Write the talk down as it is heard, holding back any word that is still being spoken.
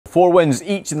4 wins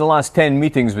each in the last 10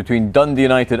 meetings between Dundee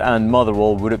United and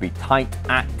Motherwell. Would it be tight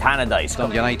at Tayside?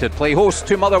 Dundee United play host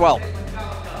to Motherwell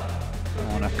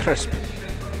on a crisp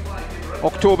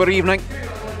October evening,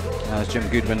 as Jim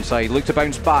Goodwin's side look to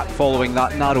bounce back following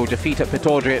that narrow defeat at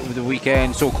Pittodrie over the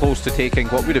weekend, so close to taking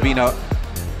what would have been a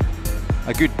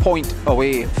good point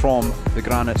away from the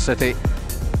Granite City.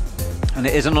 And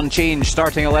it is an unchanged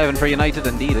starting 11 for United.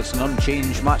 Indeed, it's an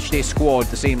unchanged matchday squad,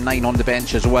 the same 9 on the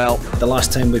bench as well. The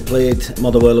last time we played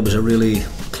Motherwell, it was a really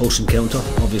close encounter.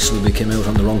 Obviously we came out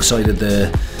on the wrong side of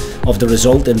the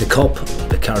result in the cup.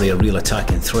 They carry a real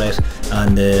attacking threat,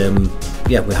 and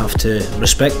yeah, we have to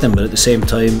respect them, but at the same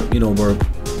time, you know, we're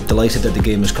delighted that the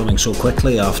game is coming so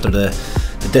quickly after the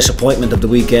disappointment of the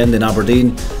weekend in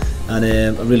Aberdeen. And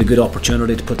a really good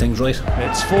opportunity to put things right.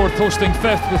 It's 4th hosting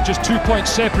 5th with just 2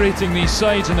 points separating these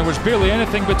sides, and there was barely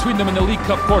anything between them in the League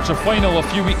Cup quarter-final a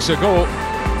few weeks ago.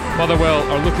 Motherwell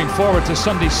are looking forward to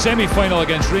Sunday's semi-final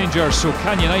against Rangers, so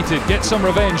can United get some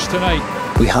revenge tonight?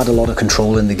 We had a lot of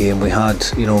control in the game. We had,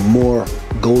 you know, more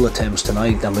goal attempts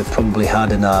tonight than we've probably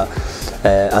had in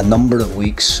a number of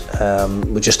weeks.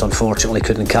 We just unfortunately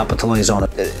couldn't capitalise on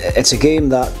it. It's a game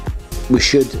that we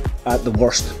should, at the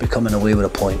worst, be coming away with a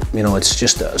point. You know, it's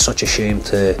just such a shame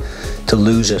to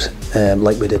lose it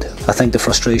like we did. I think the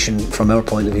frustration from our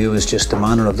point of view is just the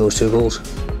manner of those 2 goals.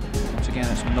 Once again,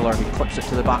 it's Miller who clips it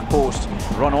to the back post.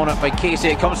 Run on it by Casey.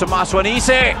 It comes to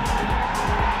Maswanhise,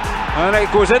 and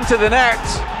it goes into the net.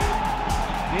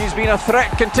 He's been a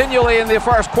threat continually in the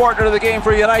first quarter of the game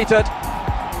for United.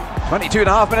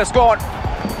 22.5 minutes gone.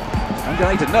 And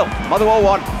United 0, Motherwell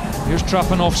 1. Here's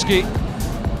Trapanovski.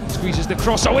 Squeezes the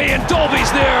cross away, and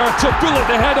Dolby's there to bullet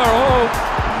the header. Oh!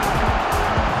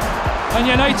 And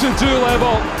United do level.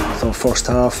 I thought first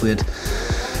half we had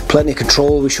plenty of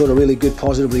control. We showed a really good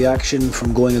positive reaction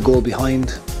from going a goal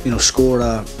behind. You know, scored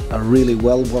a really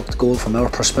well worked goal from our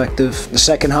perspective. The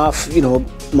second half, you know,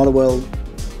 Motherwell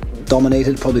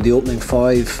dominated probably the opening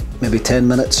 5, maybe 10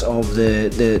 minutes of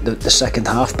the second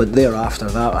half, but thereafter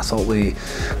that, I thought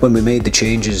when we made the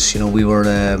changes, you know, we were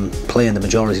playing the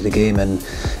majority of the game in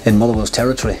Motherwell's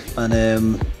territory,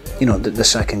 and you know, the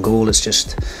second goal,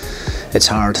 it's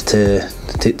hard to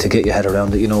get your head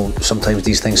around it. You know, sometimes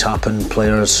these things happen,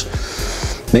 players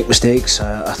make mistakes.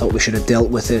 I thought we should have dealt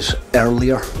with it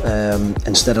earlier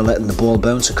instead of letting the ball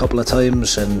bounce a couple of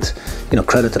times, and you know,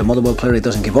 credit to the Motherwell player, he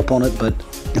doesn't give up on it, but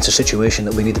it's a situation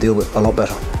that we need to deal with a lot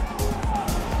better.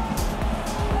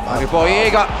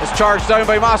 Boyega is charged down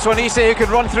by Maswanhise, who can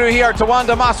run through here.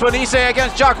 Tawanda Maswanhise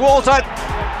against Jack Walton,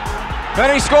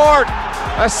 and he scored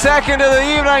a second of the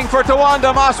evening for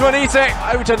Tawanda Maswanhise.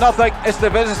 Out to nothing. It's the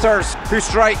visitors who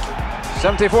strike.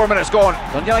 74 minutes gone.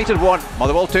 Dundee United 1,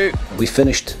 Motherwell 2. We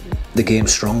finished the game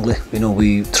strongly. You know,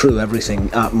 we threw everything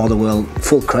at Motherwell.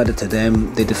 Full credit to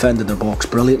them. They defended their box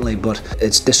brilliantly, but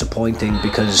it's disappointing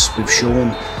because we've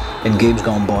shown in games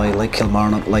gone by, like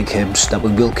Kilmarnock, like Hibs, that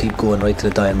we will keep going right to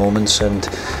the dying moments, and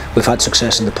we've had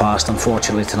success in the past.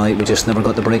 Unfortunately tonight we just never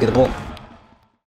got the break of the ball.